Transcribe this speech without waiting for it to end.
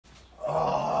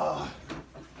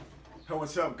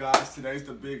what's up guys? Today's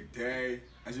the big day.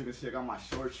 As you can see, I got my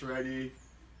shorts ready.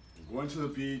 I'm going to the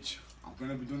beach. I'm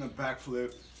gonna be doing a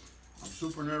backflip. I'm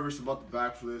super nervous about the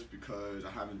backflips because I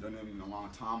haven't done it in a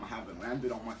long time. I haven't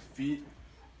landed on my feet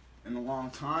in a long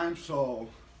time, so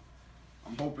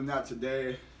I'm hoping that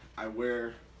today I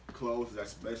wear clothes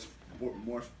that's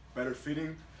better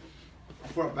fitting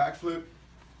for a backflip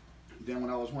than when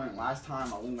I was wearing last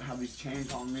time. I won't have these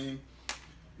chains on me.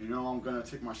 You know, I'm gonna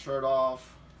take my shirt off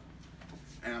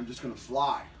and I'm just gonna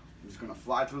fly. I'm just gonna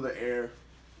fly through the air,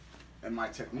 and my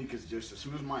technique is just as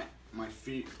soon as my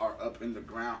feet are up in the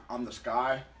ground, on the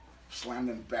sky, slam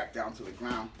them back down to the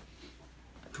ground,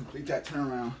 complete that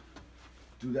turnaround,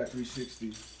 do that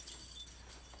 360,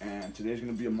 and today's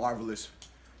gonna be a marvelous,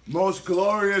 most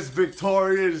glorious,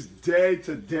 victorious day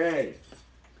today.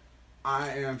 I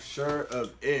am sure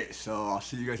of it, so I'll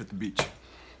see you guys at the beach.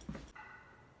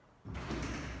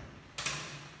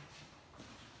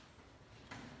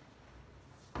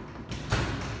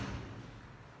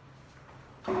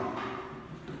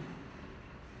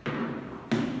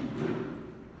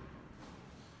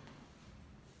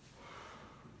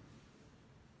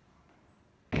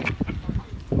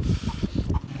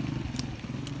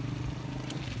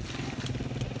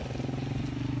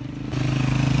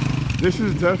 This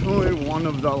is definitely one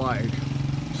of the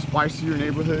spicier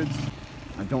neighborhoods.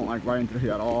 I don't like riding through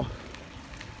here at all.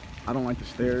 I don't like the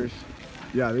stairs.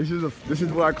 Yeah, this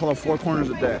is what I call a four corners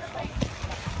of death.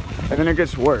 And then it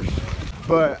gets worse.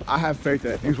 But I have faith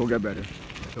that things will get better.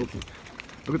 Look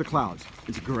at the clouds.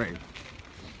 It's gray.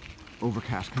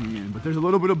 Overcast coming in. But there's a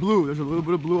little bit of blue. There's a little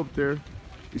bit of blue up there.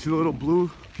 You see the little blue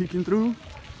peeking through?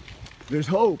 There's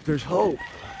hope. There's hope.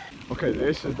 Okay,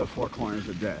 this is the four corners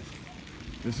of death.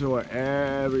 This is where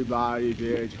everybody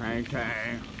did drinking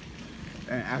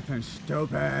and acting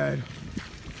stupid.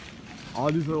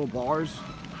 All these little bars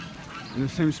in the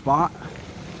same spot,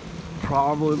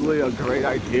 probably a great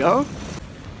idea.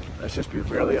 Let's just be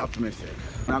really optimistic.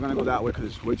 I'm not gonna go that way because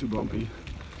it's way too bumpy.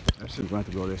 Let's just have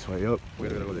to go this way. Yep, we're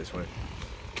gonna go this way.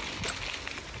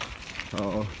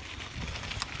 So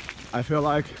I feel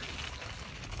like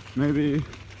maybe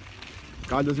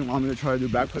God doesn't want me to try to do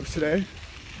backflips today.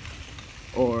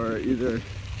 Or either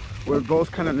we're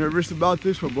both kind of nervous about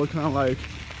this, we're both kind of like,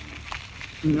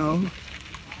 you know,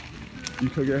 you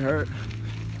could get hurt.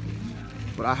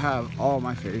 But I have all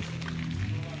my faith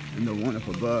in the one up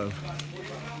above.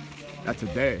 That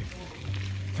today,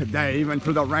 even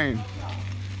through the rain.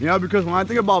 You know, because when I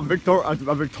think about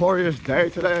a victorious day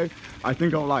today, I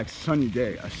think of a sunny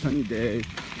day,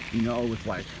 you know, with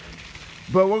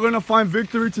but we're gonna find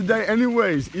victory today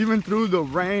anyways, even through the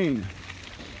rain.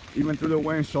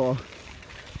 So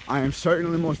I am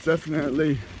certainly, most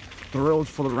definitely thrilled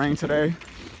for the rain today.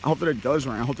 I hope that it does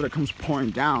rain. I hope that it comes pouring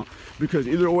down, because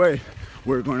either way,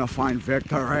 we're going to find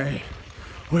victory.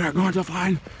 We are going to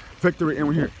find victory, and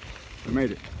we're here. We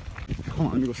made it. Hold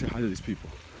on, let me go say hi to these people.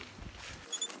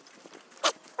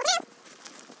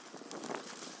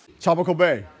 Tropical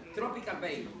Bay. Tropical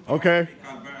Bay. Okay.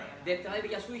 Detrás de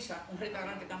Villa Suiza, un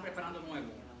restaurante que están preparando nuevo.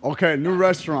 Okay, new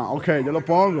restaurant. Okay, yo lo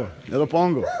pongo.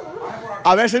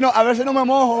 A veces no me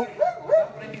mojo.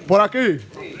 Por aquí.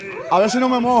 A veces no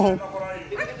me mojo.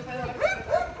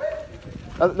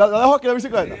 ¿La dejo aquí la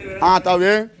bicicleta? Ah, está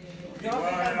bien.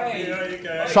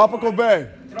 Tropical Bay.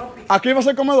 ¿Aquí va a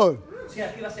ser comedor? Sí,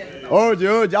 aquí va a ser. Oh,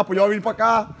 ya, pues yo voy a ir para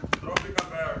acá.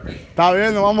 Está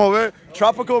bien, nos vamos a ver.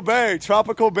 Tropical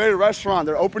Bay restaurant.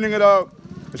 They're opening it up.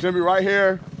 It's gonna be right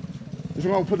here. Just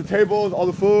gonna put the tables, all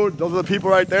the food. Those are the people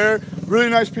right there. Really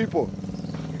nice people.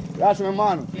 Gracias, mi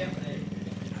hermano.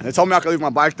 They told me I could leave my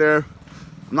bike there.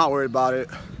 I'm not worried about it.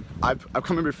 I've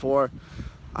come in before.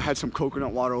 I had some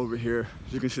coconut water over here.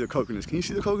 You can see the coconuts. Can you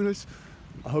see the coconuts?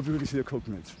 I hope you can see the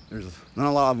coconuts. There's not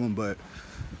a lot of them, but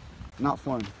not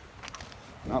fun.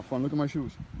 Not fun. Look at my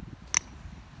shoes.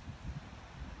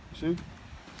 See?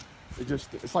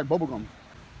 It's like bubblegum.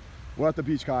 We're at the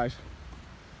beach, guys.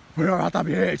 We're at the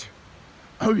beach.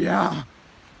 Oh yeah.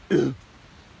 Ew.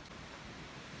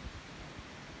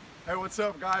 Hey, what's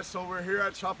up guys? So we're here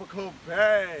at Tropical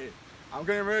Bay. I'm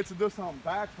getting ready to do some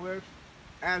backflips.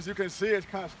 And as you can see, it's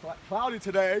kind of cloudy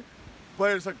today,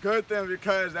 but it's a good thing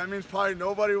because that means probably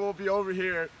nobody will be over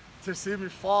here to see me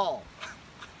fall.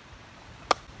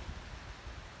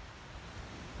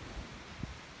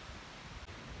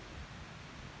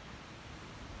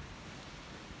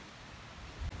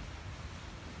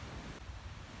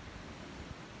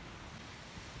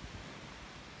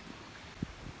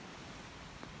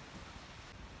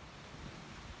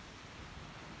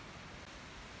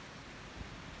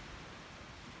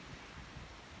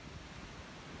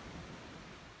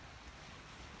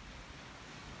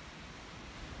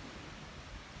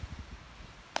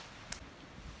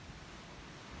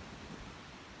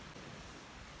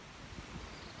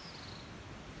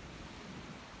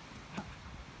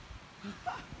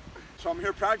 So I'm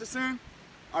here practicing.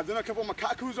 I've done a couple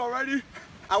MACACU'S already.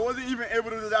 I wasn't even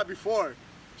able to do that before.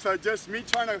 So just me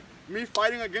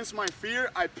fighting against my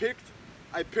fear, I picked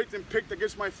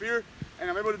against my fear, and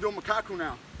I'm able to do a MACACU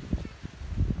now.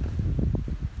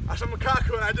 That's a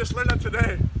MACACU, and I just learned that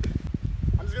today.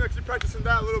 I'm just gonna keep practicing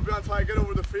that a little bit until I get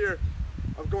over the fear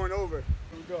of going over.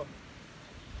 Here we go.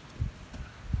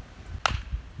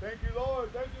 Thank you,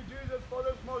 Lord. Thank you, Jesus, for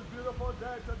this most beautiful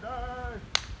day today.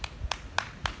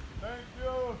 Thank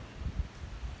you.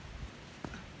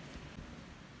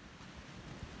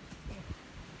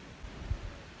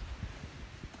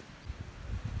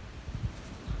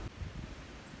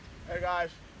 Hey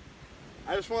guys,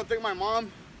 I just want to thank my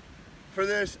mom for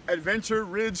this Adventure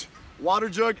Ridge water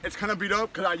jug. It's kind of beat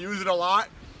up because I use it a lot,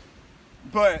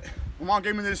 but my mom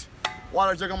gave me this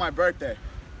water jug on my birthday.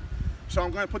 So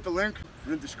I'm going to put the link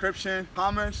in the description,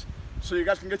 comments, so you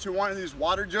guys can get you one of these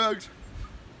water jugs.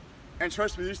 And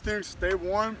trust me, these things stay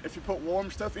warm if you put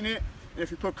warm stuff in it, and if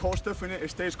you put cold stuff in it,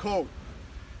 it stays cold.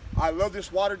 I love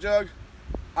this water jug.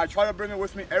 I try to bring it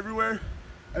with me everywhere,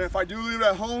 and if I do leave it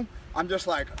at home, I'm just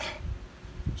like,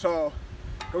 so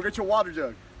go get your water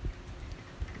jug.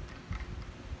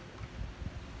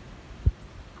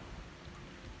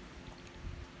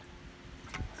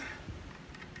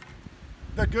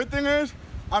 The good thing is,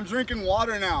 I'm drinking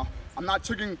water now. I'm not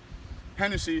chugging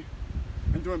Hennessy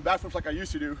and doing backflips like I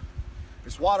used to do.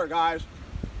 It's water, guys.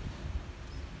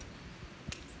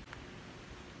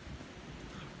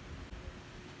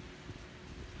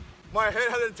 My head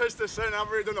hasn't touched the sand, I've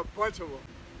already done a bunch of them.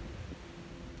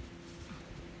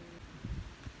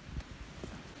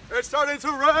 It's starting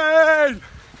to rain!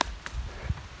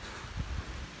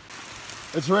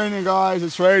 It's raining, guys,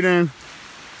 it's raining.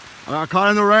 I got caught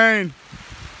in the rain.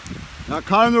 Got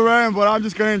caught in the rain, but I'm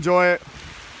just gonna enjoy it.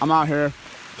 I'm out here.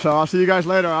 So I'll see you guys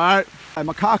later, alright?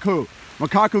 MACACU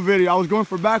video. I was going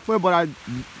for backflip, but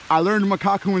I learned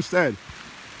MACACU instead.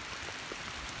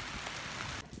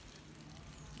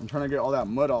 I'm trying to get all that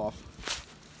mud off.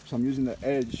 So I'm using the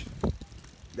edge,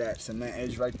 that cement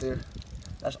edge right there.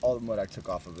 That's all the mud I took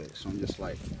off of it. So I'm just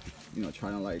like, you know,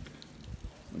 trying to like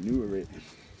maneuver it.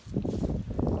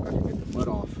 I can get the mud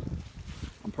off.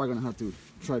 I'm probably gonna have to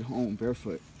tread home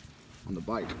barefoot on the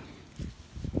bike.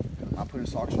 I'm not putting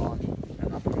socks on, and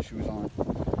I'm not putting shoes on. It's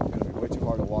gonna be way too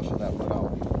hard to wash all that mud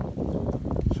out.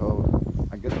 So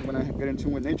I guess I'm gonna get in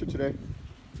tune with nature today.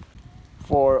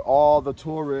 For all the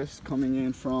tourists coming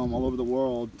in from all over the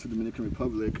world to Dominican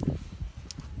Republic,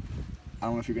 I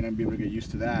don't know if you're gonna be able to get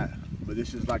used to that, but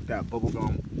this is like that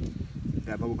bubblegum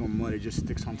mud. It just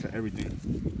sticks onto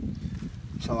everything.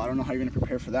 So I don't know how you're gonna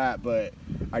prepare for that, but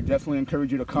I definitely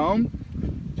encourage you to come.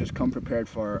 Just come prepared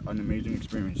for an amazing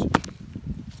experience.